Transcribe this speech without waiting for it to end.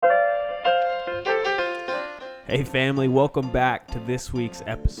Hey family, welcome back to this week's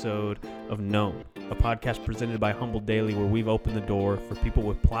episode of Known, a podcast presented by Humble Daily where we've opened the door for people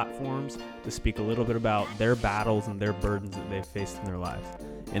with platforms to speak a little bit about their battles and their burdens that they've faced in their lives.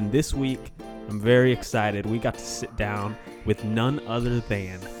 And this week, I'm very excited. We got to sit down with none other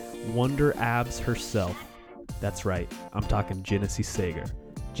than Wonder Abs herself. That's right, I'm talking Genesee Sager.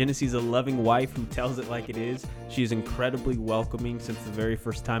 Genesee's a loving wife who tells it like it is. She's incredibly welcoming since the very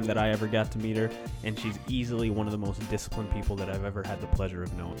first time that I ever got to meet her, and she's easily one of the most disciplined people that I've ever had the pleasure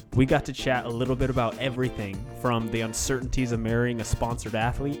of knowing. We got to chat a little bit about everything from the uncertainties of marrying a sponsored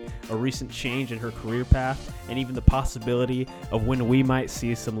athlete, a recent change in her career path, and even the possibility of when we might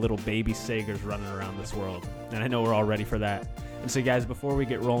see some little baby Sagers running around this world. And I know we're all ready for that. And so guys, before we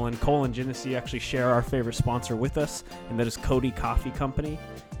get rolling, Cole and Genesee actually share our favorite sponsor with us, and that is Cody Coffee Company.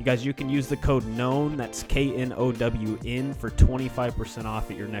 You guys, you can use the code KNOWN, that's KNOWN, for 25% off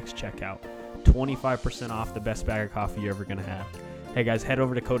at your next checkout. 25% off the best bag of coffee you're ever going to have. Hey guys, head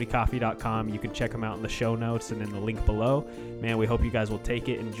over to codycoffee.com. You can check them out in the show notes and in the link below. Man, we hope you guys will take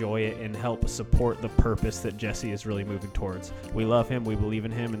it, enjoy it, and help support the purpose that Jesse is really moving towards. We love him, we believe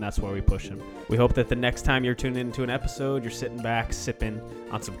in him, and that's why we push him. We hope that the next time you're tuning into an episode, you're sitting back, sipping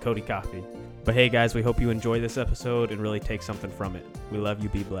on some Cody Coffee. But hey guys, we hope you enjoy this episode and really take something from it. We love you,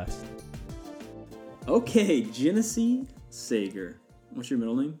 be blessed. Okay, Genesee Sager. What's your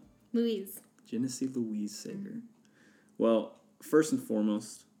middle name? Louise. Genesee Louise Sager. Well, first and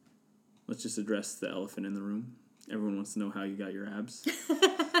foremost, let's just address the elephant in the room. Everyone wants to know how you got your abs.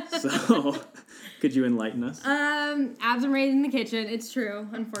 So, could you enlighten us? Abs are made in the kitchen. It's true,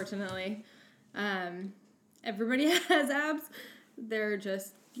 unfortunately. Everybody has abs. They're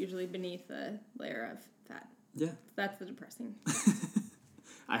just usually beneath a layer of fat. Yeah. That's the depressing.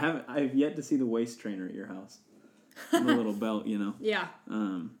 I've yet to see the waist trainer at your house. And the little belt, you know. Yeah.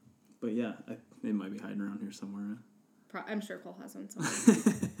 But yeah, it might be hiding around here somewhere. I'm sure Cole has one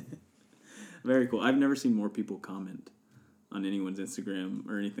somewhere. Very cool. I've never seen more people comment on anyone's Instagram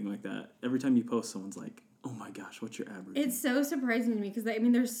or anything like that. Every time you post, someone's like, "Oh my gosh, what's your ab routine?" It's so surprising to me because,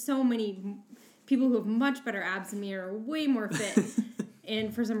 there's so many people who have much better abs than me or are way more fit.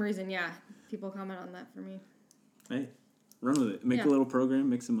 And for some reason, people comment on that for me. Hey, run with it. Make a little program,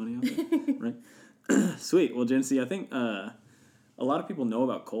 make some money off it, right? Sweet. Well, Genesee, I think a lot of people know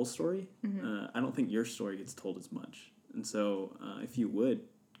about Cole's story. Mm-hmm. I don't think your story gets told as much. And so if you would,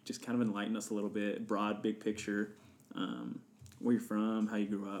 just kind of enlighten us a little bit, broad, big picture, where you're from, how you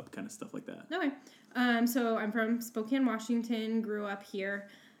grew up, kind of stuff like that. Okay. So I'm from Spokane, Washington, grew up here.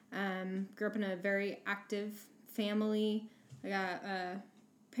 Grew up in a very active family. I got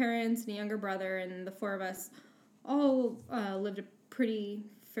parents and a younger brother, and the four of us all lived a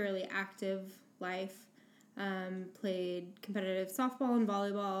fairly active life. Played competitive softball and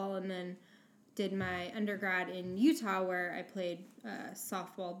volleyball, and then did my undergrad in Utah where I played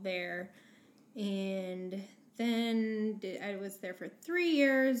softball there. And then I was there for 3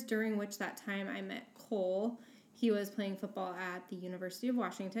 years, during which that time I met Cole. He was playing football at the University of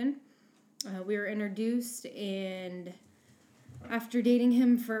Washington. We were introduced, and after dating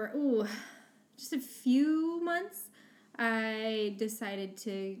him for just a few months, I decided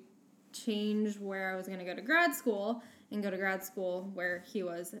to change where I was going to go to grad school and go to grad school where he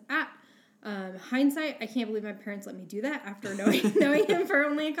was at. Hindsight, I can't believe my parents let me do that after knowing him for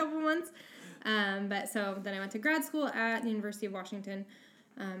only a couple months. But so then I went to grad school at the University of Washington.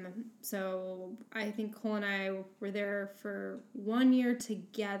 So I think Cole and I were there for 1 year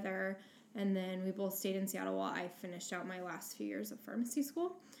together, and then we both stayed in Seattle while I finished out my last few years of pharmacy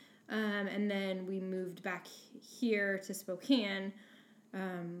school. And then we moved back here to Spokane.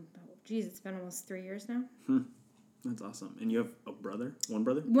 It's been almost 3 years now. That's awesome. And you have a brother? One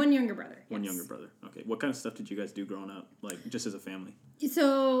brother? One younger brother. One yes. younger brother. Okay. What kind of stuff did you guys do growing up, like just as a family?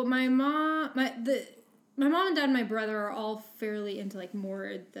 So my mom and dad and my brother are all fairly into like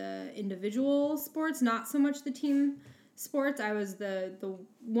more the individual sports, not so much the team sports. I was the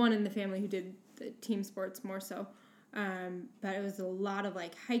one in the family who did the team sports more so. But it was a lot of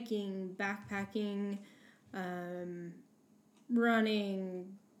like hiking, backpacking,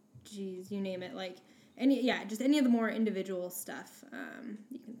 running, you name it. Like just any of the more individual stuff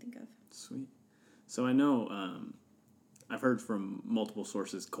you can think of. Sweet. So I know I've heard from multiple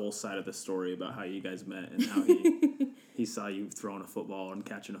sources Cole's side of the story about how you guys met and how he saw you throwing a football and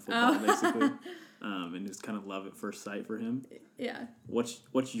catching a football basically, and just kind of love at first sight for him. Yeah.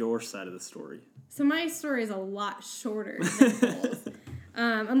 What's your side of the story? So my story is a lot shorter than Cole's.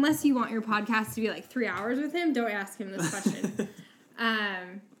 Unless you want your podcast to be like 3 hours with him, don't ask him this question.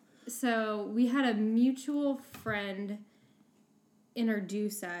 So we had a mutual friend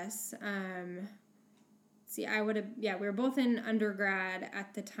introduce us. see, we were both in undergrad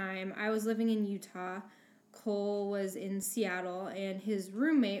at the time. I was living in Utah. Cole was in Seattle, and his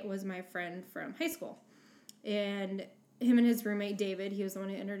roommate was my friend from high school. And him and his roommate, David, he was the one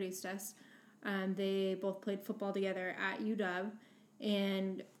who introduced us. They both played football together at UW.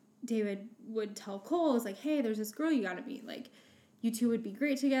 And David would tell Cole, was like, hey, there's this girl you got to meet. Like, you two would be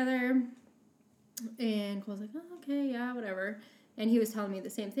great together. And Cole's like, oh, okay, yeah, whatever. And he was telling me the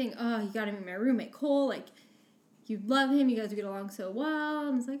same thing. Oh, you got to meet my roommate, Cole. Like, you love him. You guys would get along so well.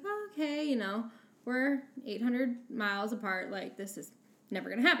 And it's like, oh, okay, you know, we're 800 miles apart. Like, this is never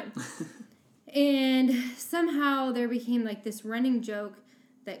going to happen. And somehow there became, like, this running joke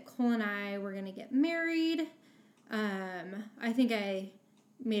that Cole and I were going to get married. I think I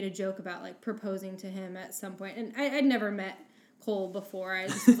made a joke about, like, proposing to him at some point. And I'd never met Cole before. I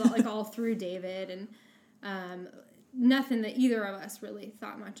just was, like, all through David. And nothing that either of us really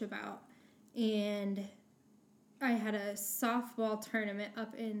thought much about. And I had a softball tournament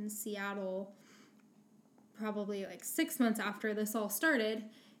up in Seattle probably like 6 months after this all started,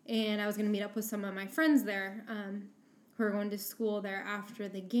 and I was going to meet up with some of my friends there who were going to school there after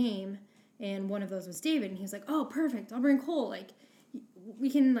the game, and one of those was David, and he was like, oh, perfect, I'll bring Cole, like, we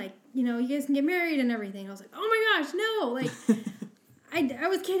can, like, you know, you guys can get married and everything. I was like, oh my gosh, no, like, I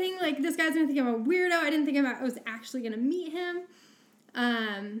was kidding. Like, this guy's going to think I'm a weirdo. I didn't think I was actually going to meet him.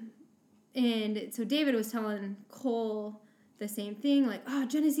 And so David was telling Cole the same thing. Like, oh,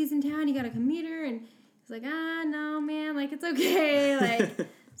 Genesee's in town. You got to come meet her. And he's like, no, man. Like, it's okay. Like,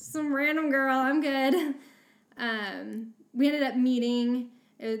 some random girl. I'm good. We ended up meeting.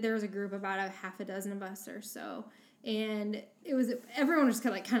 There was a group, about a half a dozen of us or so. And everyone was just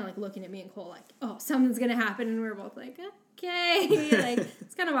kind of like looking at me and Cole like, oh, something's going to happen. And we were both like, okay, like,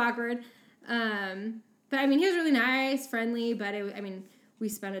 it's kind of awkward. But I mean, he was really nice, friendly, but we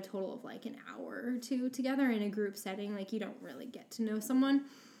spent a total of like an hour or two together in a group setting. Like, you don't really get to know someone.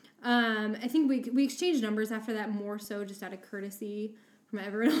 I think we exchanged numbers after that, more so just out of courtesy from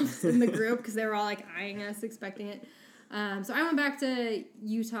everyone else in the group, because they were all like eyeing us, expecting it. So I went back to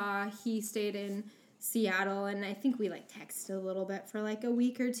Utah. He stayed in Seattle, and I think we like texted a little bit for like a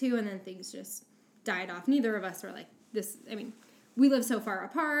week or two, and then things just died off. Neither of us were like, we live so far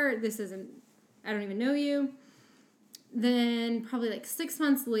apart. I don't even know you. Then probably like 6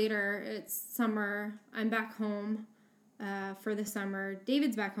 months later, it's summer. I'm back home for the summer.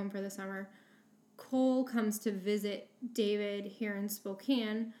 David's back home for the summer. Cole comes to visit David here in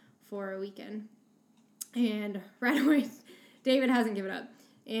Spokane for a weekend. And right away, David hasn't given up.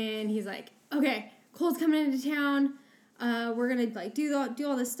 And he's like, okay, Cole's coming into town. We're going to like do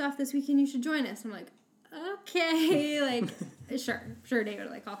all this stuff this weekend. You should join us. I'm like, okay, like, sure, David,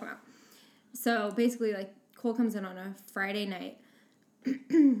 like, I'll come out. So basically, like, Cole comes in on a Friday night,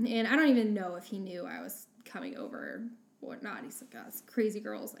 and I don't even know if he knew I was coming over or whatnot. He's like, this crazy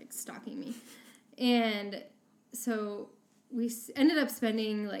girl's, like, stalking me. And so we ended up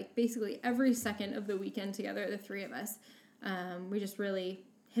spending, like, basically every second of the weekend together, the three of us. We just really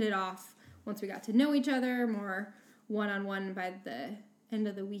hit it off once we got to know each other more one-on-one by the end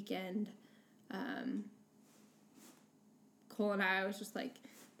of the weekend. Cole and I was just like,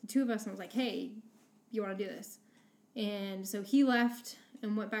 the two of us, and I was like, hey, you want to do this? And so he left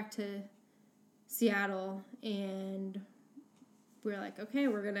and went back to Seattle, and we were like, okay,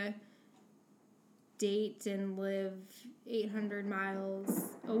 we're going to date and live 800 miles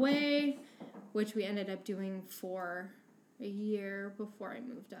away, which we ended up doing for a year before I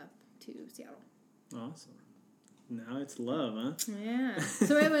moved up to Seattle. Awesome. Now it's love, huh? Yeah.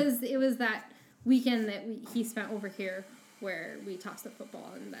 So it was that weekend that he spent over here where we tossed the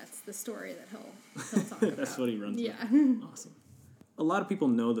football, and that's the story that he'll talk about. That's what he runs with. Yeah. Awesome. A lot of people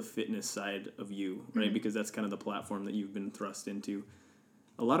know the fitness side of you, right? Mm-hmm. Because that's kind of the platform that you've been thrust into.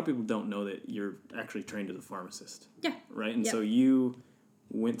 A lot of people don't know that you're actually trained as a pharmacist. Yeah. Right? And so you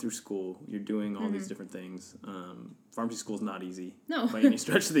went through school. You're doing all these different things. Pharmacy school is not easy. No. By any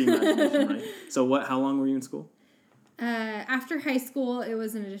stretch of the imagination, right? So how long were you in school? After high school, it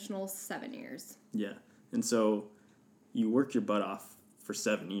was an additional 7 years. Yeah. And so you worked your butt off for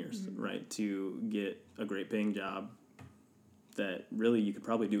 7 years, right, to get a great paying job that really you could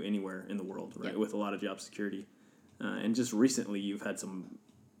probably do anywhere in the world, right, with a lot of job security. And just recently you've had some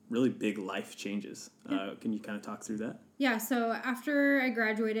really big life changes. Can you kind of talk through that? Yeah, so after I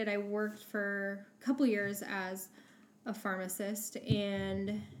graduated, I worked for a couple years as a pharmacist,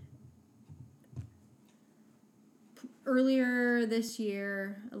 and earlier this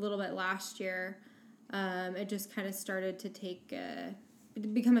year, a little bit last year, it just kind of started to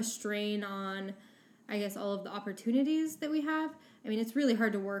become a strain on, I guess, all of the opportunities that we have. I mean, it's really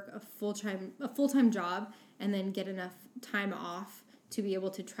hard to work a full-time job and then get enough time off to be able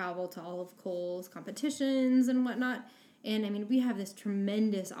to travel to all of Cole's competitions and whatnot. And I mean, we have this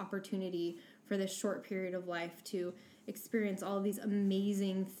tremendous opportunity for this short period of life to experience all of these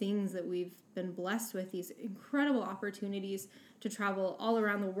amazing things that we've been blessed with, these incredible opportunities to travel all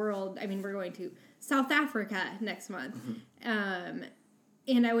around the world. I mean, we're going to South Africa next month.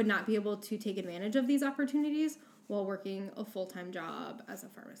 And I would not be able to take advantage of these opportunities while working a full-time job as a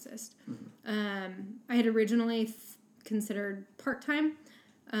pharmacist. I had originally considered part-time,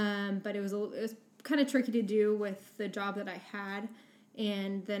 but it was kind of tricky to do with the job that I had.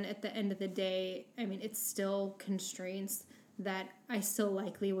 And then at the end of the day, I mean, it's still constraints that I still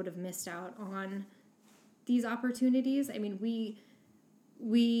likely would have missed out on these opportunities. I mean, we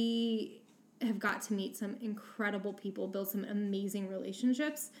have got to meet some incredible people, build some amazing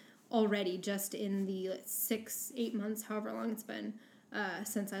relationships already just in the 6-8 months, however long it's been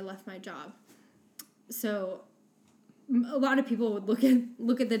since I left my job. So a lot of people would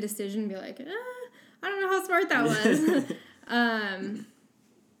look at the decision and be like, I don't know how smart that was.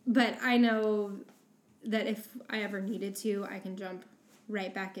 But I know that if I ever needed to, I can jump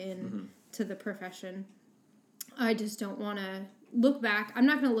right back in to the profession. I just don't want to look back. I'm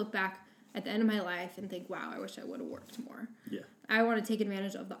not going to look back at the end of my life and think, wow, I wish I would have worked more. Yeah. I want to take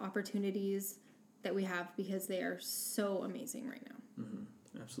advantage of the opportunities that we have because they are so amazing right now.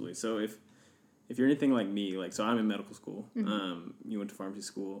 Absolutely. So if you're anything like me, like, so I'm in medical school, you went to pharmacy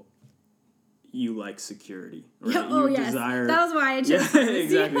school, you like security, right? Yes. That was why I chose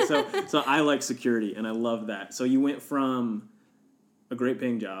pharmacy. Exactly. So I like security, and I love that. So you went from a great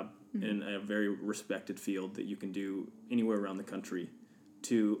paying job in a very respected field that you can do anywhere around the country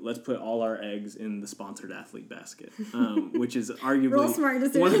to let's put all our eggs in the sponsored athlete basket, which is arguably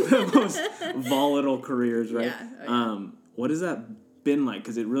one of the most volatile careers, right? Yeah. What has that been like?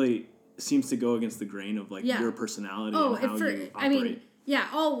 Because it really seems to go against the grain of like your personality and how you operate. I mean, yeah,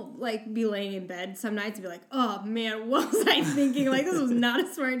 I'll like be laying in bed some nights and be like, oh man, what was I thinking? Like, this was not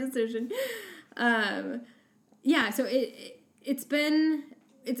a smart decision. So it's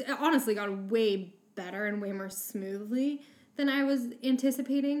honestly gone way better and way more smoothly than I was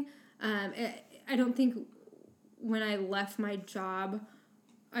anticipating. I don't think when I left my job,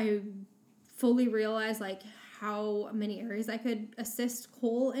 I fully realized like how many areas I could assist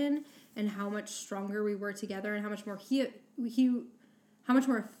Cole in and how much stronger we were together and how much more how much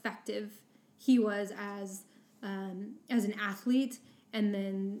more effective he was as an athlete, and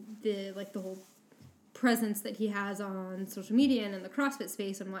then the whole presence that he has on social media and in the CrossFit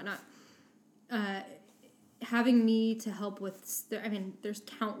space and whatnot. Having me to help with, there's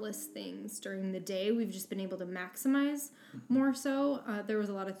countless things during the day we've just been able to maximize more so. There was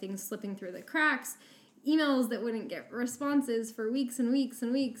a lot of things slipping through the cracks, emails that wouldn't get responses for weeks and weeks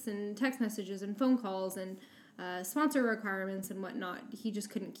and weeks, and text messages and phone calls and sponsor requirements and whatnot. He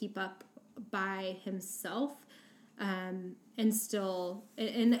just couldn't keep up by himself, and still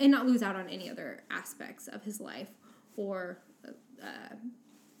and not lose out on any other aspects of his life or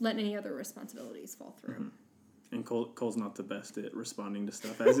let any other responsibilities fall through. And Cole's not the best at responding to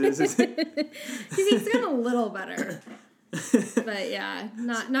stuff as is he? He's gotten a little better. But yeah,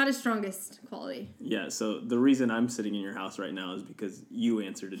 not his strongest quality. Yeah, so the reason I'm sitting in your house right now is because you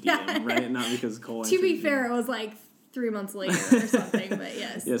answered a DM, right? Not because Cole answered. To be fair, it was like 3 months later or something, but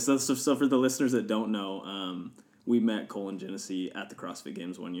yes. Yeah, so for the listeners that don't know, we met Cole and Genesee at the CrossFit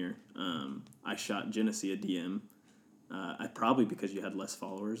Games one year. I shot Genesee a DM. I probably, because you had less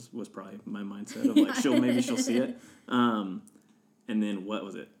followers, was probably my mindset of like, she'll see it. And then what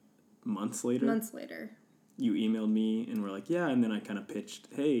was it? Months later. You emailed me and were like, yeah, and then I kind of pitched,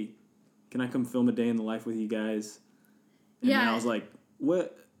 hey, can I come film a day in the life with you guys? And then I was like,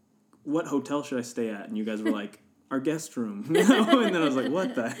 what hotel should I stay at? And you guys were like, our guest room. And then I was like,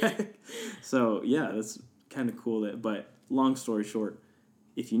 what the heck? So yeah, that's kind of cool. But long story short,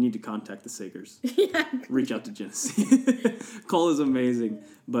 if you need to contact the Sagers, reach out to Genesee. Cole is amazing,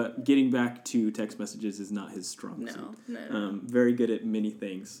 but getting back to text messages is not his strong suit. No. Very good at many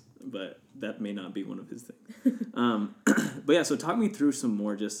things, but that may not be one of his things. But yeah, so talk me through some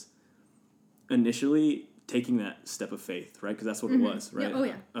more just initially taking that step of faith, right? Because that's what it was, right? Yeah. Oh,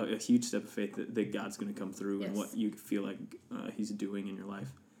 yeah. A huge step of faith that God's going to come through and what you feel like he's doing in your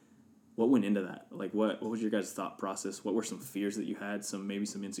life. What went into that? Like, what was your guys' thought process? What were some fears that you had? Maybe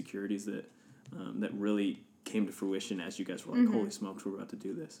some insecurities that really came to fruition as you guys were like, holy smokes, we're about to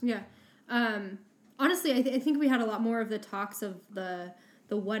do this. Yeah. Honestly, I think we had a lot more of the talks of the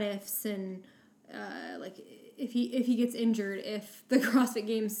what ifs and like if he gets injured, if the CrossFit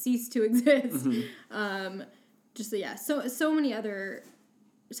Games cease to exist, just yeah, so many of the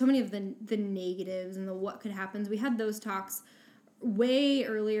negatives and the what could happen. We had those talks way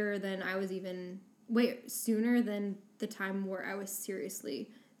earlier than I was even way sooner than the time where I was seriously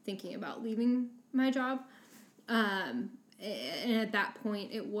thinking about leaving my job. And at that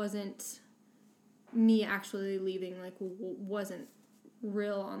point, it wasn't me actually leaving, like, wasn't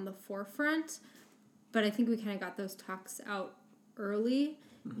real on the forefront. But I think we kind of got those talks out early.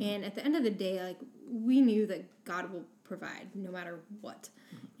 Mm-hmm. And at the end of the day, like, we knew that God will provide no matter what.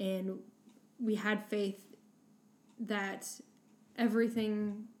 Mm-hmm. And we had faith that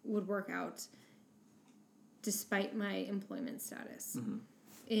everything would work out despite my employment status. Mm-hmm.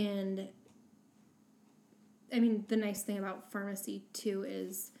 And I mean, the nice thing about pharmacy too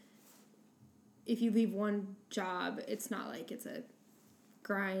is if you leave one job, it's not like it's a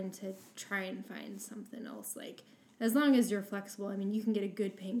grind to try and find something else. Like, as long as you're flexible, I mean, you can get a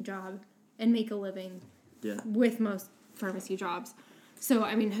good paying job and make a living with most pharmacy jobs. So,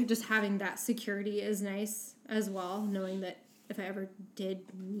 I mean, just having that security is nice as well, knowing that if I ever did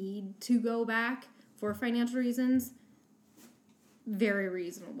need to go back for financial reasons, very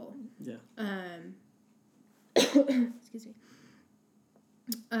reasonable. Yeah. Excuse me.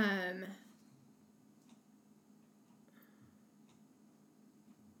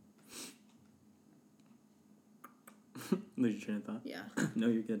 Lose your train of thought? Yeah. No,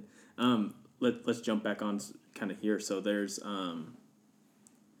 you're good. Let's jump back on kind of here. So there's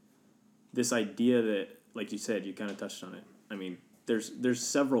this idea that, like you said, you kind of touched on it. I mean, there's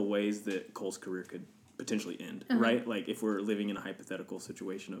several ways that Cole's career could potentially end, right? Like, if we're living in a hypothetical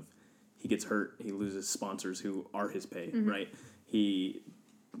situation of he gets hurt, he loses sponsors who are his pay, right? He,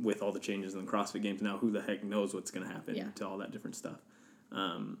 with all the changes in the CrossFit Games now, who the heck knows what's going to happen to all that different stuff.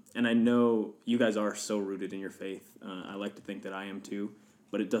 And I know you guys are so rooted in your faith. I like to think that I am too,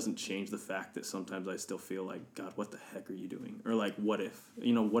 but it doesn't change the fact that sometimes I still feel like, God, what the heck are you doing? Or like, what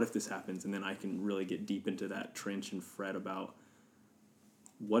if this happens? And then I can really get deep into that trench and fret about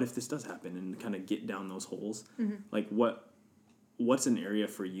what if this does happen and kind of get down those holes. Mm-hmm. Like, what's an area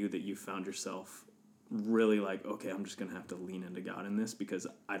for you that you found yourself really like, okay, I'm just going to have to lean into God in this because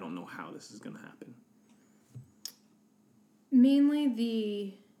I don't know how this is going to happen?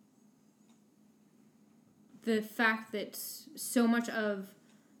 Mainly the fact that so much of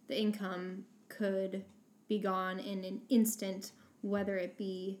the income could be gone in an instant, whether it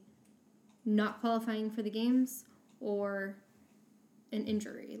be not qualifying for the games or an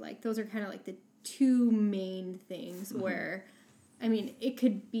injury. Like, those are kind of like the two main things where, I mean, it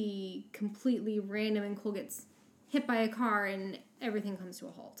could be completely random and Cole gets hit by a car and everything comes to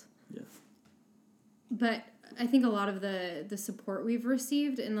a halt. Yeah. But I think a lot of the support we've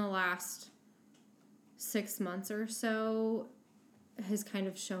received in the last 6 months or so has kind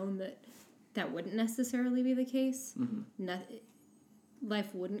of shown that wouldn't necessarily be the case. Mm-hmm.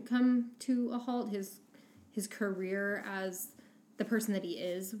 Life wouldn't come to a halt. His career as the person that he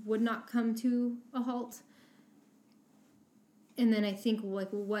is would not come to a halt. And then I think like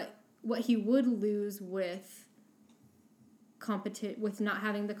what he would lose with not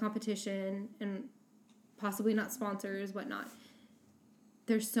having the competition and possibly not sponsors, whatnot.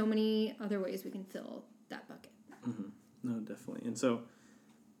 There's so many other ways we can fill that bucket. Mm-hmm. No, definitely. And so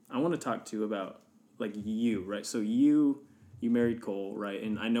I want to talk to you about like you, right? So you married Cole, right?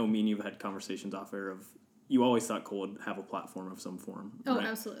 And I know me and you've had conversations off air of you always thought Cole would have a platform of some form. Oh, right?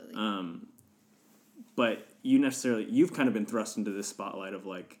 absolutely. But you've kind of been thrust into this spotlight of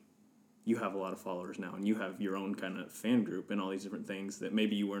like, you have a lot of followers now and you have your own kind of fan group and all these different things that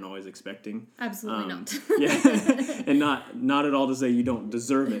maybe you weren't always expecting. Absolutely not. Yeah. And not at all to say you don't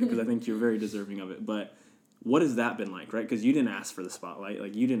deserve it, because I think you're very deserving of it. But what has that been like, right? Because you didn't ask for the spotlight.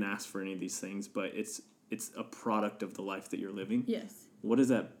 Like, you didn't ask for any of these things, but it's a product of the life that you're living. Yes. What has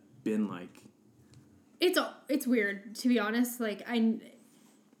that been like? It's weird, to be honest. Like,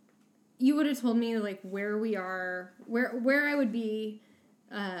 you would have told me like where we are, where I would be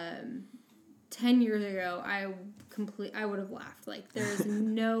 10 years ago, I would have laughed. Like, there's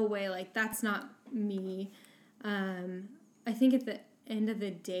no way, like, that's not me. I think at the end of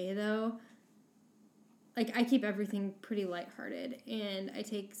the day, though, like, I keep everything pretty lighthearted, and I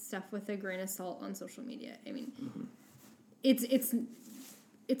take stuff with a grain of salt on social media. I mean, it's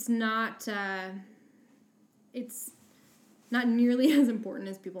not nearly as important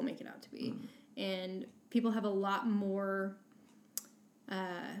as people make it out to be. And people have a lot more,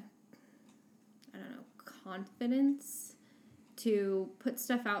 confidence to put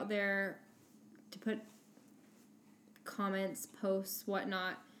stuff out there, to put comments, posts,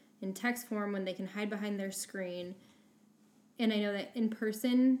 whatnot, in text form when they can hide behind their screen. And I know that in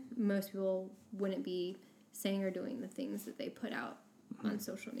person, most people wouldn't be saying or doing the things that they put out on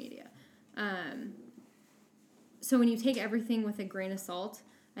social media. So when you take everything with a grain of salt,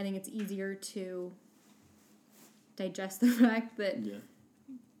 I think it's easier to digest the fact that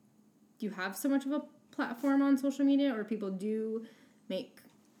you have so much of a platform on social media, or people do make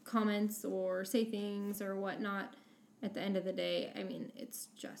comments or say things or whatnot. At the end of the day, I mean, it's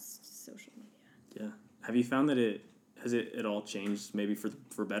just social media. Yeah. Have you found that it at all changed, maybe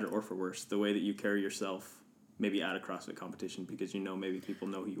for better or for worse, the way that you carry yourself maybe at a CrossFit competition, because maybe people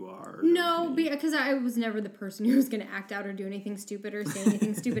know who you are? No, because I was never the person who was going to act out or do anything stupid or say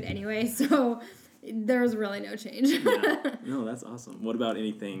anything stupid anyway, so there was really no change. Yeah. No, that's awesome. What about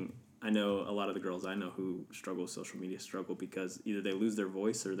anything? I know a lot of the girls I know who struggle with social media struggle because either they lose their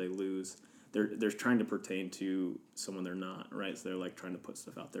voice or they're trying to pertain to someone they're not, right? So they're like trying to put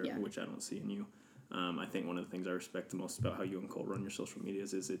stuff out there, which I don't see in you. I think one of the things I respect the most about how you and Cole run your social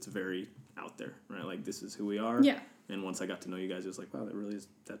medias is it's very out there, right? Like, this is who we are. Yeah. And once I got to know you guys, it was like, wow, that really is,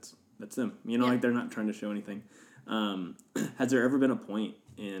 that's them. Like, they're not trying to show anything. Has there ever been a point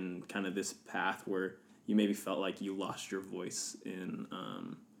in kind of this path where you maybe felt like you lost your voice in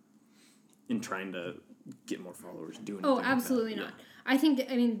trying to get more followers, do anything? Oh, absolutely not.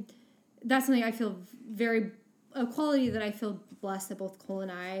 Yeah. That's something I feel a quality that I feel blessed that both Cole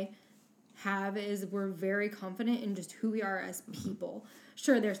and I have is we're very confident in just who we are as people.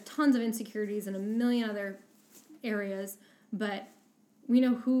 Sure, there's tons of insecurities and a million other areas, but we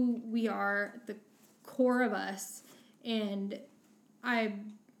know who we are, the core of us, and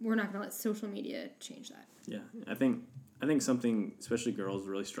we're not going to let social media change that. Yeah, I think something especially girls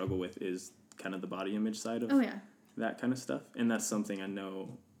really struggle with is kind of the body image side of that kind of stuff, and that's something I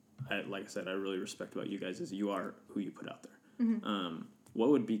know. Like I said, I really respect about you guys is you are who you put out there. Mm-hmm. What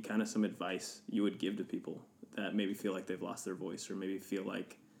would be kind of some advice you would give to people that maybe feel like they've lost their voice or maybe feel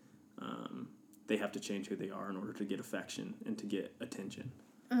like they have to change who they are in order to get affection and to get attention?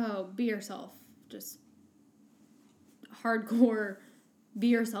 Oh, be yourself. Just hardcore be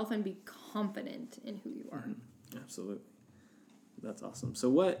yourself and be confident in who you are. Mm-hmm. Absolutely. That's awesome. So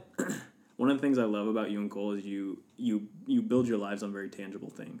one of the things I love about you and Cole is you build your lives on very tangible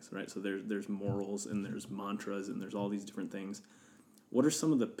things, right? So there's morals and there's mantras and there's all these different things. What are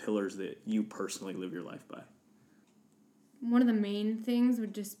some of the pillars that you personally live your life by? One of the main things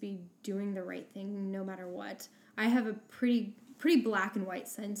would just be doing the right thing no matter what. I have a pretty black and white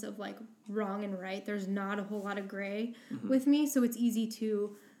sense of like wrong and right. There's not a whole lot of gray with me, so it's easy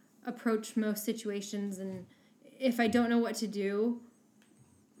to approach most situations, and if I don't know what to do,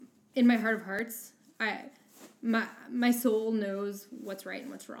 in my heart of hearts, my soul knows what's right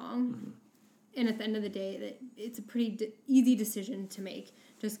and what's wrong. Mm-hmm. And at the end of the day, it's a pretty easy decision to make.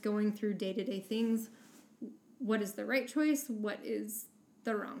 Just going through day-to-day things, what is the right choice? What is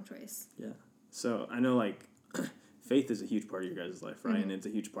the wrong choice? Yeah. So I know, like, faith is a huge part of your guys' life, right? Mm-hmm. And it's a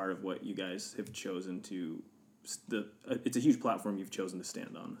huge part of what you guys have chosen to... it's a huge platform you've chosen to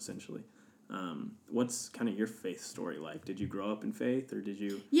stand on, essentially. What's kind of your faith story like? Did you grow up in faith, or did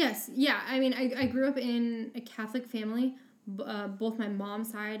you... Yes. Yeah. I grew up in a Catholic family. Both my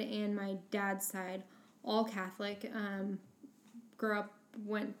mom's side and my dad's side, all Catholic.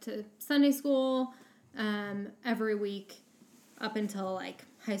 Went to Sunday school every week up until like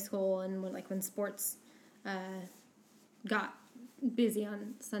high school, and when sports got busy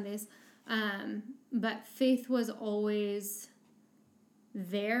on Sundays. But faith was always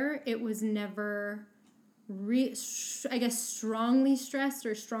there. It was never, strongly stressed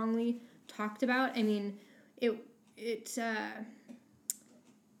or strongly talked about. I mean,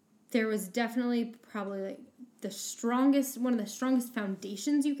 there was definitely probably like one of the strongest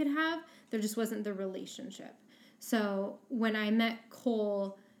foundations you could have. There just wasn't the relationship. So when I met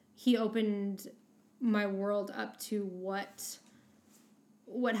Cole, he opened my world up to what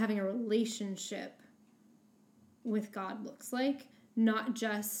having a relationship with God looks like. Not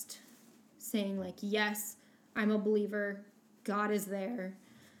just saying like, yes, I'm a believer, God is there.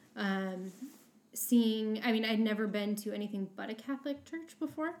 I'd never been to anything but a Catholic church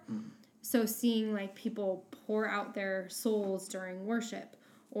before. Mm. So seeing like people pour out their souls during worship,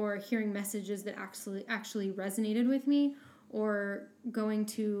 or hearing messages that actually resonated with me, or going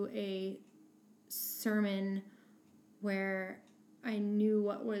to a sermon where I knew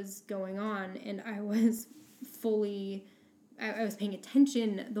what was going on and I was I was paying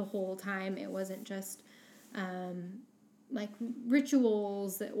attention the whole time. It wasn't just like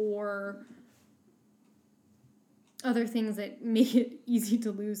rituals or other things that make it easy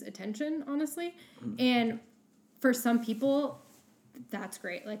to lose attention, honestly. Mm-hmm. And for some people, that's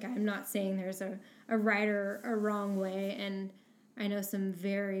great. Like, I'm not saying there's a right or a wrong way. And I know some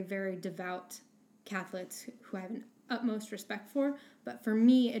very, very devout Catholics who I have an utmost respect for, but for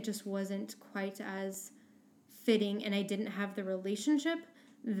me, it just wasn't quite as fitting, and I didn't have the relationship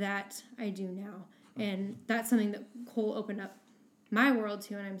that I do now. And that's something that Cole opened up my world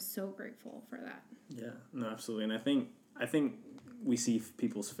to, and I'm so grateful for that. Yeah, no, absolutely. And I think we see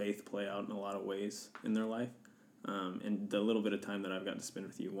people's faith play out in a lot of ways in their life. And the little bit of time that I've got to spend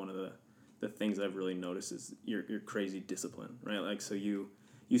with you, one of the things I've really noticed is your crazy discipline, right? Like, so you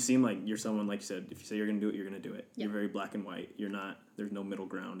seem like you're someone, like you said, if you say you're going to do it, you're going to do it. Yeah. You're very black and white. There's no middle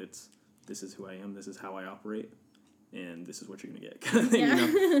ground. This is who I am. This is how I operate. And this is what you're going to get. Kind of thing, Yeah.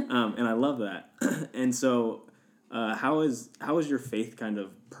 you know? And I love that. And so how is your faith kind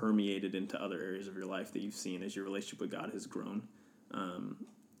of permeated into other areas of your life that you've seen as your relationship with God has grown?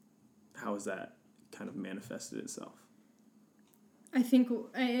 How has that kind of manifested itself? I think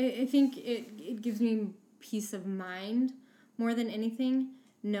it gives me peace of mind more than anything,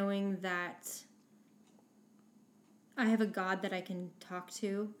 knowing that I have a God that I can talk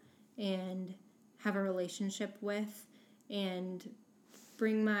to and have a relationship with and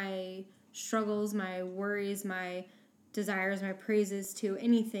bring my struggles, my worries, my desires, my praises to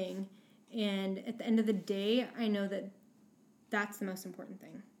anything. And at the end of the day, I know that that's the most important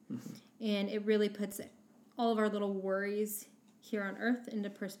thing. Mm-hmm. And it really puts all of our little worries here on earth into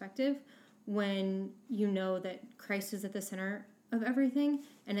perspective when you know that Christ is at the center of everything.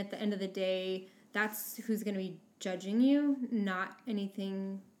 And at the end of the day, that's who's going to be judging you, not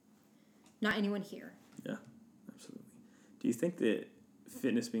anyone here. Yeah, absolutely. Do you think that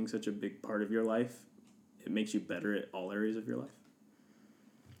fitness being such a big part of your life, it makes you better at all areas of your life?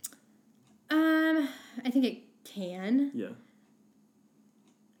 I think it can. Yeah.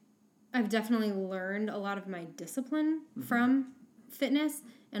 I've definitely learned a lot of my discipline from fitness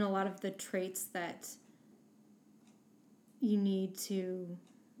and a lot of the traits that you need to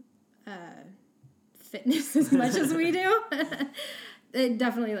fitness as much as we do. It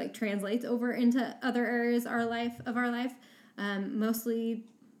definitely translates over into other areas of our life. Mostly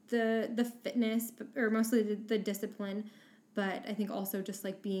the fitness, or mostly the discipline, but I think also just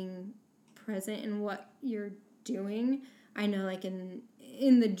being present in what you're doing. I know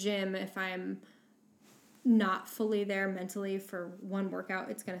in the gym, if I'm not fully there mentally for one workout,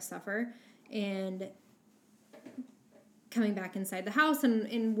 it's going to suffer. And coming back inside the house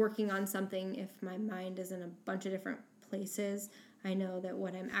and working on something, if my mind is in a bunch of different places, I know that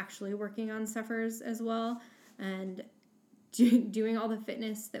what I'm actually working on suffers as well. And doing all the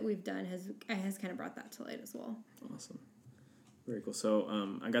fitness that we've done has kind of brought that to light as well. Awesome. Very cool. So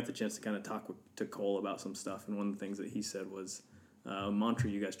I got the chance to kind of talk to Cole about some stuff, and one of the things that he said was a mantra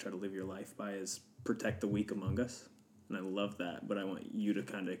you guys try to live your life by is protect the weak among us. And I love that, but I want you to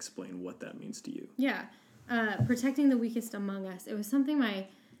kind of explain what that means to you. Yeah. Protecting the weakest among us. It was something my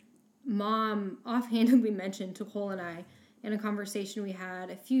mom offhandedly mentioned to Cole and I in a conversation we had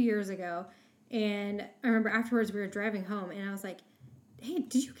a few years ago. And I remember afterwards we were driving home, and I was like, hey,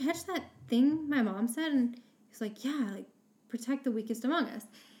 did you catch that thing my mom said? And he's like, yeah, protect the weakest among us.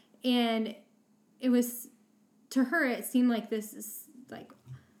 And it was, to her, it seemed like this is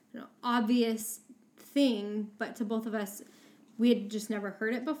obvious thing, but to both of us, we had just never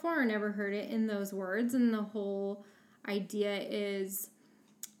heard it before or never heard it in those words. And the whole idea is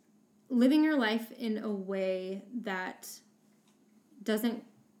living your life in a way that doesn't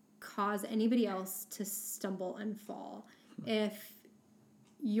cause anybody else to stumble and fall. If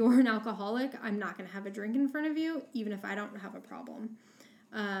you're an alcoholic, I'm not going to have a drink in front of you, even if I don't have a problem.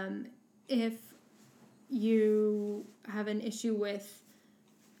 If you have an issue with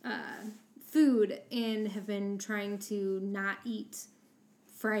food and have been trying to not eat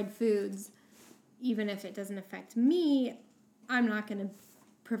fried foods, even if it doesn't affect me, I'm not going to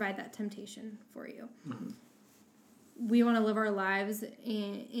provide that temptation for you. Mm-hmm. We want to live our lives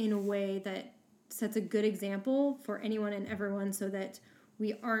in a way that sets a good example for anyone and everyone, so that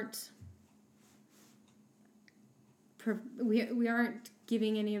we aren't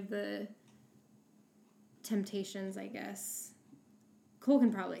giving any of the temptations, I guess. Cole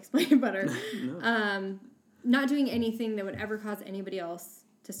can probably explain it better. No. Not doing anything that would ever cause anybody else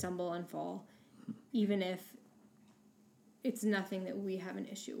to stumble and fall, even if it's nothing that we have an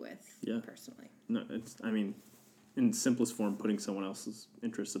issue with personally. No, in simplest form, putting someone else's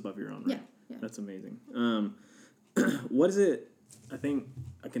interests above your own, right? Yeah. That's amazing. What is it, I think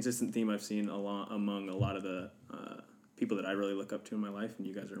a consistent theme I've seen among a lot of the people that I really look up to in my life, and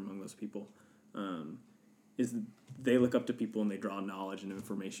you guys are among those people, is they look up to people and they draw knowledge and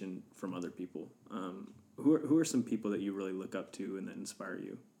information from other people. Who are some people that you really look up to and that inspire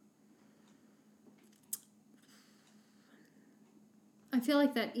you? I feel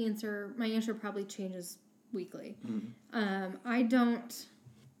like my answer probably changes weekly. I don't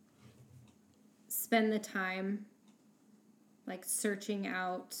spend the time like searching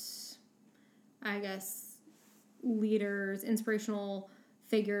out, I guess, leaders, inspirational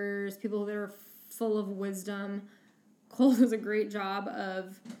figures, people that are full of wisdom. Cole does a great job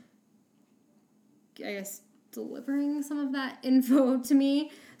of, I guess, delivering some of that info to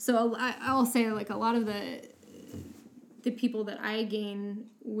me. So I'll say like a lot of the people that I gain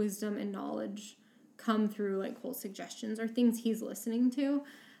wisdom and knowledge come through like Cole's suggestions or things he's listening to.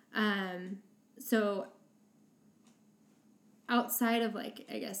 So outside of like,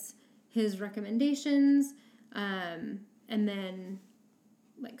 I guess, his recommendations, and then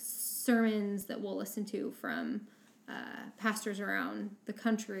like sermons that we'll listen to from pastors around the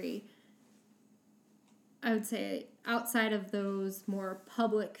country, I would say outside of those more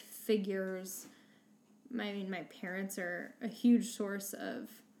public figures, my parents are a huge source of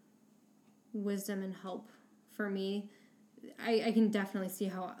wisdom and help for me. I can definitely see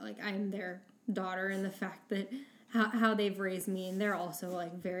how like I'm their daughter and the fact that how they've raised me, and they're also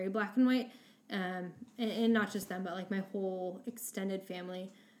like very black and white, and not just them, but like my whole extended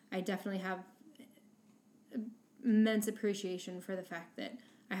family. I definitely have immense appreciation for the fact that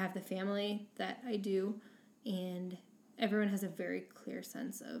I have the family that I do, and everyone has a very clear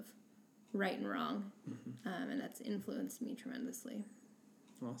sense of right and wrong, and that's influenced me tremendously.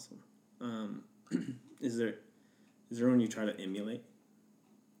 Awesome. Is there anyone you try to emulate?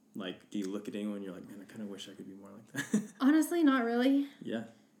 Like, do you look at anyone and you're like, man, I kind of wish I could be more like that? Honestly, not really. Yeah.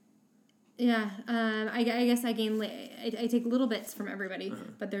 Yeah, I guess I take little bits from everybody,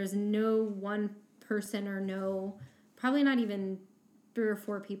 but there's no one person or probably not even 3 or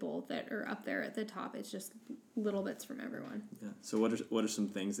 4 people that are up there at the top. It's just little bits from everyone. Yeah. So what are some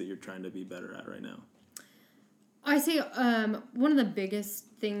things that you're trying to be better at right now? I say one of the biggest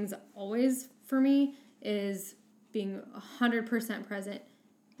things always for me is being 100% present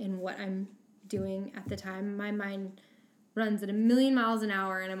in what I'm doing at the time. My mind runs at 1,000,000 miles an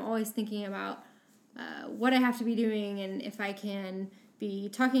hour, and I'm always thinking about what I have to be doing, and if I can be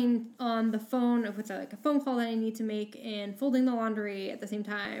talking on the phone with a phone call that I need to make and folding the laundry at the same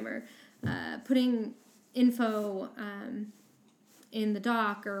time, or putting info in the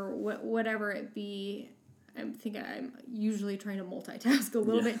dock, or whatever it be. I think I'm usually trying to multitask a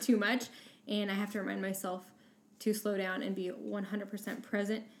little bit too much, and I have to remind myself to slow down and be 100%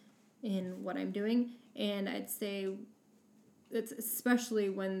 present in what I'm doing. And I'd say it's especially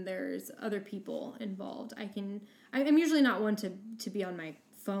when there's other people involved. I'm usually not one to be on my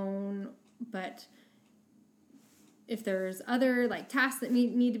phone, but if there's other like tasks that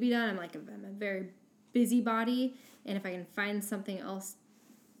need to be done, I'm a very busybody, and if I can find something else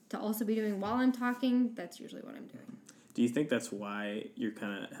to also be doing while I'm talking, that's usually what I'm doing. Do you think that's why you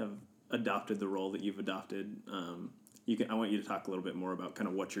kind of have adopted the role that you've adopted? I want you to talk a little bit more about kind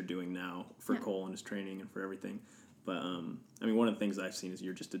of what you're doing now for Cole and his training and for everything. But one of the things I've seen is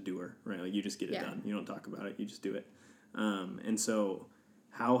you're just a doer, right? Like you just get it done. You don't talk about it. You just do it. And so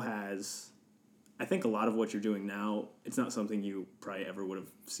I think a lot of what you're doing now, it's not something you probably ever would have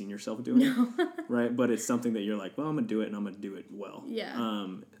seen yourself doing, right? But it's something that you're like, well, I'm going to do it, and I'm going to do it well. Yeah.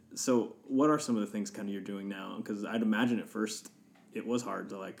 So what are some of the things kind of you're doing now? Because I'd imagine at first it was hard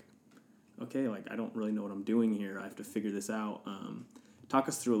to I don't really know what I'm doing here. I have to figure this out. Talk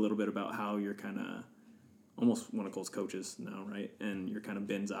us through a little bit about how you're kind of almost one of Cole's coaches now, right? And you're kind of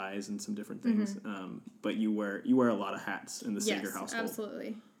Ben's eyes and some different things. But you wear a lot of hats in the Sager household.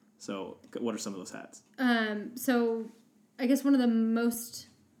 Absolutely. So what are some of those hats? So I guess one of the most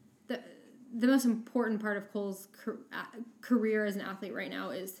important part of Cole's career as an athlete right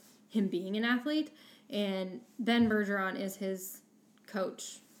now is him being an athlete, and Ben Bergeron is his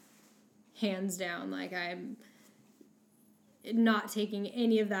coach, hands down. Like, I'm not taking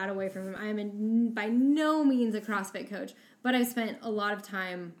any of that away from him. I'm by no means a CrossFit coach, but I've spent a lot of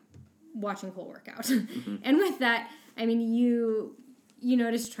time watching Cole work out. And with that, you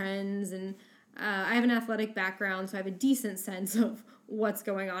notice trends, and I have an athletic background, so I have a decent sense of what's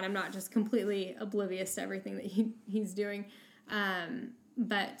going on. I'm not just completely oblivious to everything that he's doing.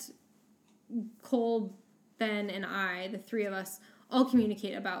 But Cole, Ben, and I, the 3 of us, all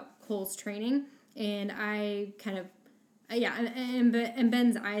communicate about Cole's training, and I kind of, and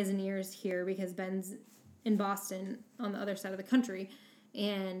Ben's eyes and ears here, because Ben's in Boston on the other side of the country,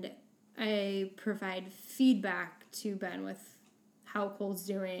 and I provide feedback to Ben with how Cole's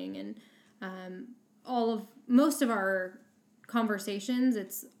doing, and most of our conversations,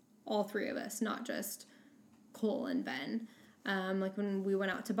 it's all 3 of us, not just Cole and Ben. Like when we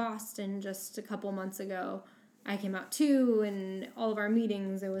went out to Boston just a couple months ago, I came out too, and all of our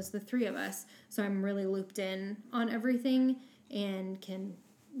meetings, it was the three of us. So I'm really looped in on everything and can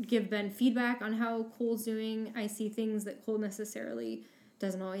give Ben feedback on how Cole's doing. I see things that Cole necessarily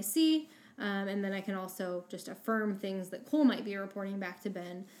doesn't always see. And then I can also just affirm things that Cole might be reporting back to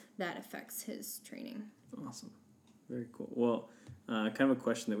Ben that affects his training. Awesome. Very cool. Well, kind of a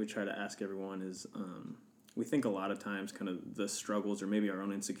question that we try to ask everyone is, we think a lot of times kind of the struggles or maybe our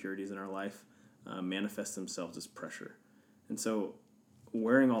own insecurities in our life manifest themselves as pressure. And so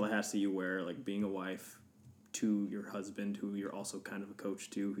wearing all the hats that you wear, like being a wife to your husband, who you're also kind of a coach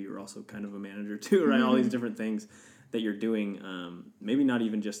to, who you're also kind of a manager to, right? All these different things that you're doing, maybe not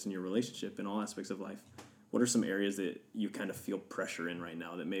even just in your relationship, in all aspects of life. What are some areas that you kind of feel pressure in right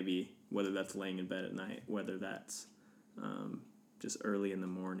now that maybe, whether that's laying in bed at night, whether that's just early in the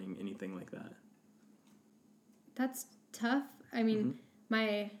morning, anything like that? That's tough. I mean,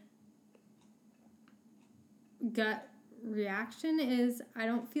 my gut reaction is I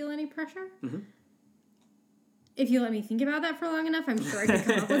don't feel any pressure. If you let me think about that for long enough, I'm sure I could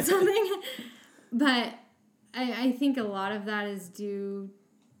come up with something. But I think a lot of that is due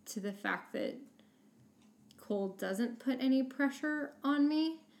to the fact that Cole doesn't put any pressure on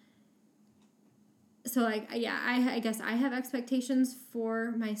me. So, like, yeah, I guess I have expectations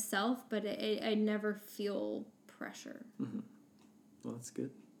for myself, but I never feel pressure. Well, that's good.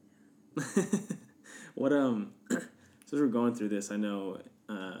 What, so as we're going through this, I know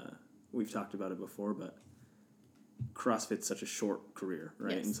we've talked about it before, but CrossFit's such a short career,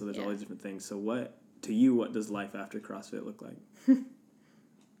 right? Yes, And so there's yeah. all these different things. So what does life after CrossFit look like?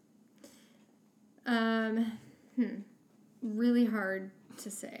 Really hard to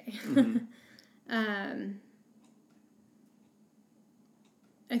say.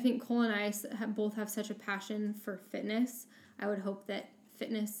 I think Cole and I both have such a passion for fitness. I would hope that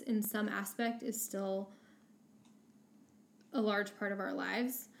fitness in some aspect is still a large part of our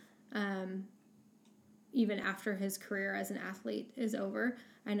lives. Even after his career as an athlete is over.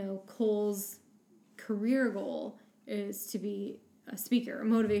 I know Cole's career goal is to be a speaker, a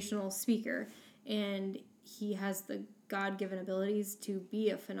motivational speaker, and he has the God-given abilities to be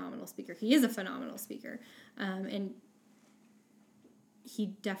a phenomenal speaker. He is a phenomenal speaker, and he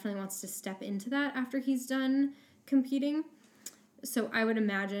definitely wants to step into that after he's done competing. So I would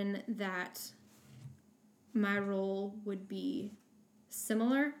imagine that my role would be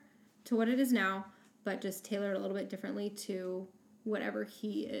similar to what it is now, but just tailored a little bit differently to whatever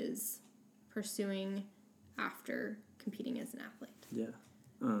he is pursuing after competing as an athlete. Yeah.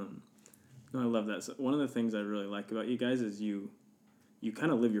 No, I love that. So one of the things I really like about you guys is you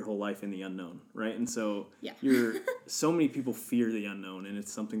kind of live your whole life in the unknown, right? And so Yeah. so many people fear the unknown, and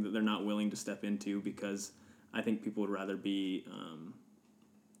it's something that they're not willing to step into because I think people would rather be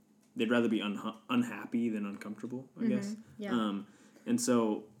they'd rather be unhappy than uncomfortable, I guess. Yeah. And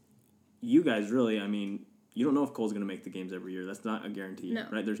so you guys really, I mean, you don't know if Cole's going to make the games every year. That's not a guarantee, No.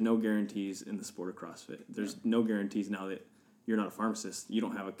 right? There's no guarantees in the sport of CrossFit. There's no guarantees now that you're not a pharmacist. You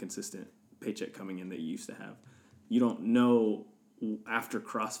don't have a consistent paycheck coming in that you used to have. You don't know after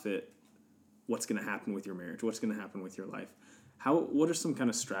CrossFit what's going to happen with your marriage, what's going to happen with your life. What are some kind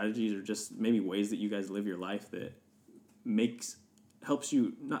of strategies or just maybe ways that you guys live your life that helps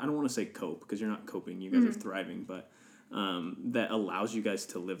you, I don't want to say cope because you're not coping, you guys are thriving, but that allows you guys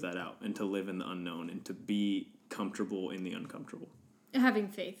to live that out and to live in the unknown and to be comfortable in the uncomfortable? Having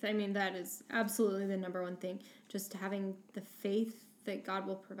faith. I mean, that is absolutely the number one thing. Just having the faith that God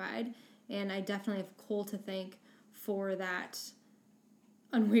will provide. And I definitely have Cole to thank for that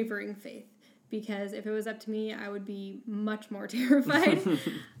unwavering faith. Because if it was up to me, I would be much more terrified.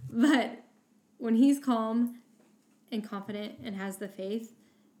 But when he's calm and confident and has the faith,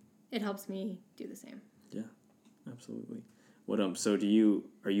 it helps me do the same. Yeah, absolutely. What so are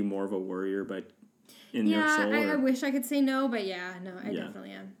you more of a worrier in your Yeah, soul? I wish I could say no, but yeah, no, I Yeah.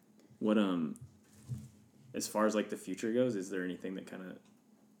 definitely am. What as far as like the future goes, is there anything that kind of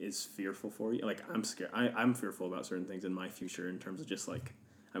is fearful for you? Like I'm scared. I'm fearful about certain things in my future in terms of just like,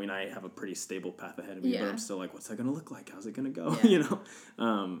 I mean, I have a pretty stable path ahead of me, but Yeah. I'm still like, what's that going to look like? How's it going to go? Yeah. You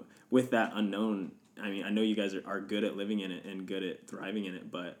know, with that unknown, I mean, I know you guys are good at living in it and good at thriving in it,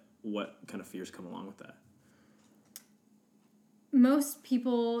 but what kind of fears come along with that? Most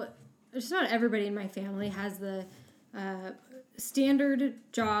people, just about everybody in my family has the standard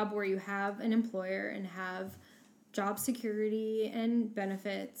job where you have an employer and have job security and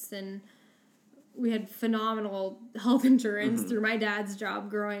benefits, and we had phenomenal health insurance through my dad's job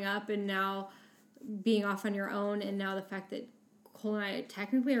growing up, and now being off on your own, and now the fact that Cole and I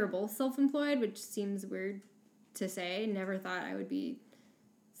technically are both self-employed, which seems weird to say. Never thought I would be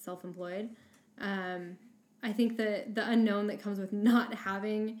self-employed. I think the unknown that comes with not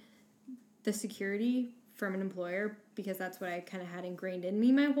having the security from an employer, because that's what I kind of had ingrained in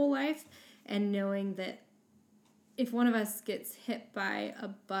me my whole life, and knowing that if one of us gets hit by a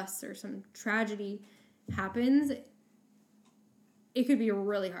bus or some tragedy happens, it could be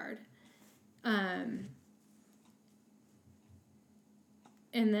really hard. And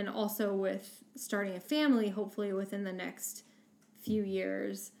then also with starting a family, hopefully within the next few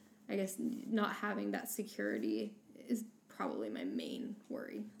years, I guess not having that security is probably my main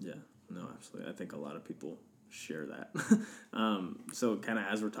worry. Yeah, no, absolutely. I think a lot of people share that. So kind of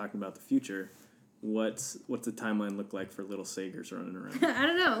as we're talking about the future, what's the timeline look like for little Sagers running around? I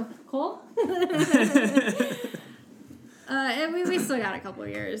don't know. Cole? We still got a couple of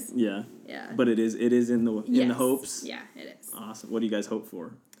years. Yeah. Yeah. But it is in the hopes? Yeah, it is. Awesome. What do you guys hope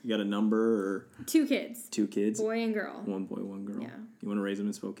for? You got a number or? 2 kids. 2 kids? Boy and girl. 1 boy, 1 girl. Yeah. You want to raise them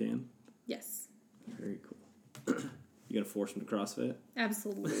in Spokane? Yes. Very cool. You gonna force them to CrossFit?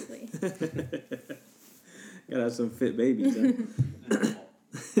 Absolutely. Gotta have some fit babies. Huh?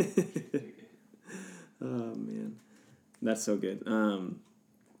 Oh man, that's so good.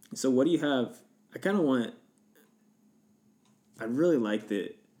 So what do you have? I really like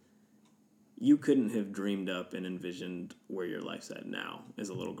that you couldn't have dreamed up and envisioned where your life's at now as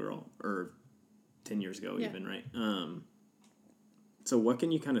a little girl, or 10 years ago even, right? So what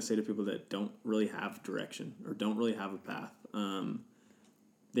can you kind of say to people that don't really have direction or don't really have a path?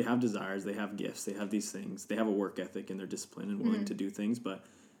 They have desires, they have gifts, they have these things, they have a work ethic and they're disciplined and willing to do things, but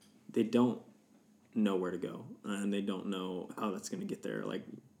they don't know where to go and they don't know how that's going to get there. Like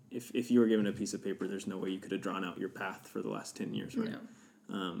if you were given a piece of paper, there's no way you could have drawn out your path for the last 10 years, right?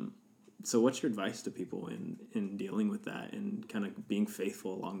 No. So what's your advice to people in dealing with that and kind of being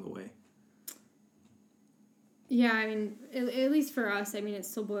faithful along the way? Yeah, I mean, at least for us, I mean, it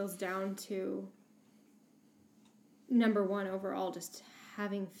still boils down to, number one, overall, just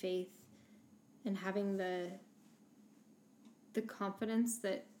having faith and having the confidence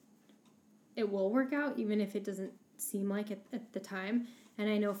that it will work out, even if it doesn't seem like it at the time. And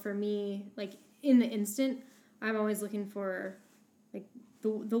I know for me, like, in the instant, I'm always looking for, like,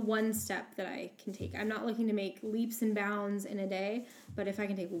 the one step that I can take. I'm not looking to make leaps and bounds in a day, but if I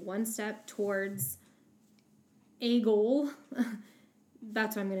can take one step towards a goal,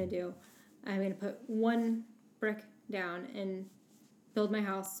 that's what I'm going to do. I'm going to put one brick down and build my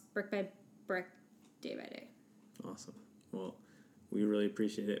house brick by brick, day by day. Awesome. Well, we really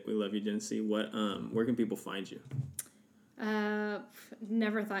appreciate it. We love you, Genesee. Where can people find you?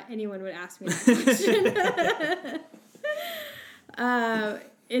 Never thought anyone would ask me that question.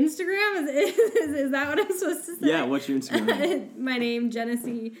 Instagram, is that what I'm supposed to say? Yeah, what's your Instagram? My name,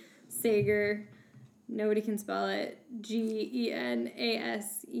 Genesee Sager. Nobody can spell it. Genesee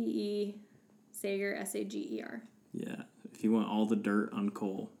Sager, Sager. Yeah. If you want all the dirt on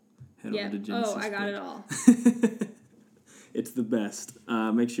Cole, head over to Genesee. Oh, I got it all. It's the best.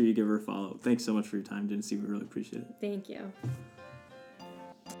 Make sure you give her a follow. Thanks so much for your time, Genesee. We really appreciate it. Thank you.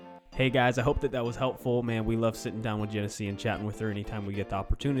 Hey guys, I hope that was helpful. Man, we love sitting down with Genesee and chatting with her anytime we get the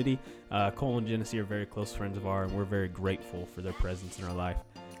opportunity. Cole and Genesee are very close friends of ours, and we're very grateful for their presence in our life.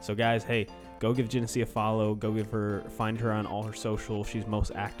 So guys, hey, go give Genesee a follow. Go find her on all her social. She's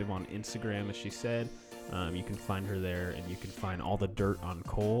most active on Instagram, as she said. You can find her there, and you can find all the dirt on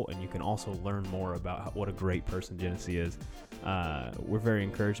Cole, and you can also learn more about what a great person Genesee is. We're very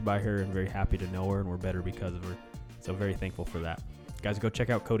encouraged by her and very happy to know her, and we're better because of her. So very thankful for that. Guys, go check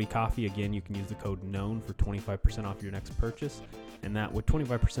out Cody Coffee. Again, you can use the code KNOWN for 25% off your next purchase. And that with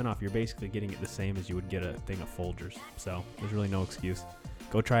 25% off, you're basically getting it the same as you would get a thing of Folgers. So there's really no excuse.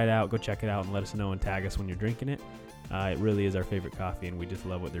 Go try it out. Go check it out and let us know and tag us when you're drinking it. It really is our favorite coffee, and we just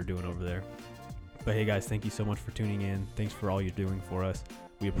love what they're doing over there. But hey, guys, thank you so much for tuning in. Thanks for all you're doing for us.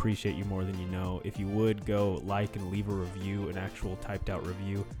 We appreciate you more than you know. If you would go like and leave a review, an actual typed out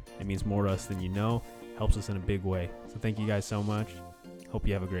review, it means more to us than you know. Helps us in a big way. So thank you guys so much. Hope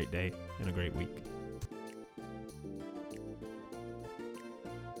you have a great day and a great week.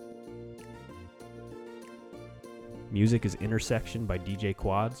 Music is Intersection by DJ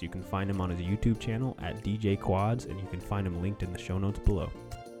Quads. You can find him on his YouTube channel at DJ Quads, and you can find him linked in the show notes below.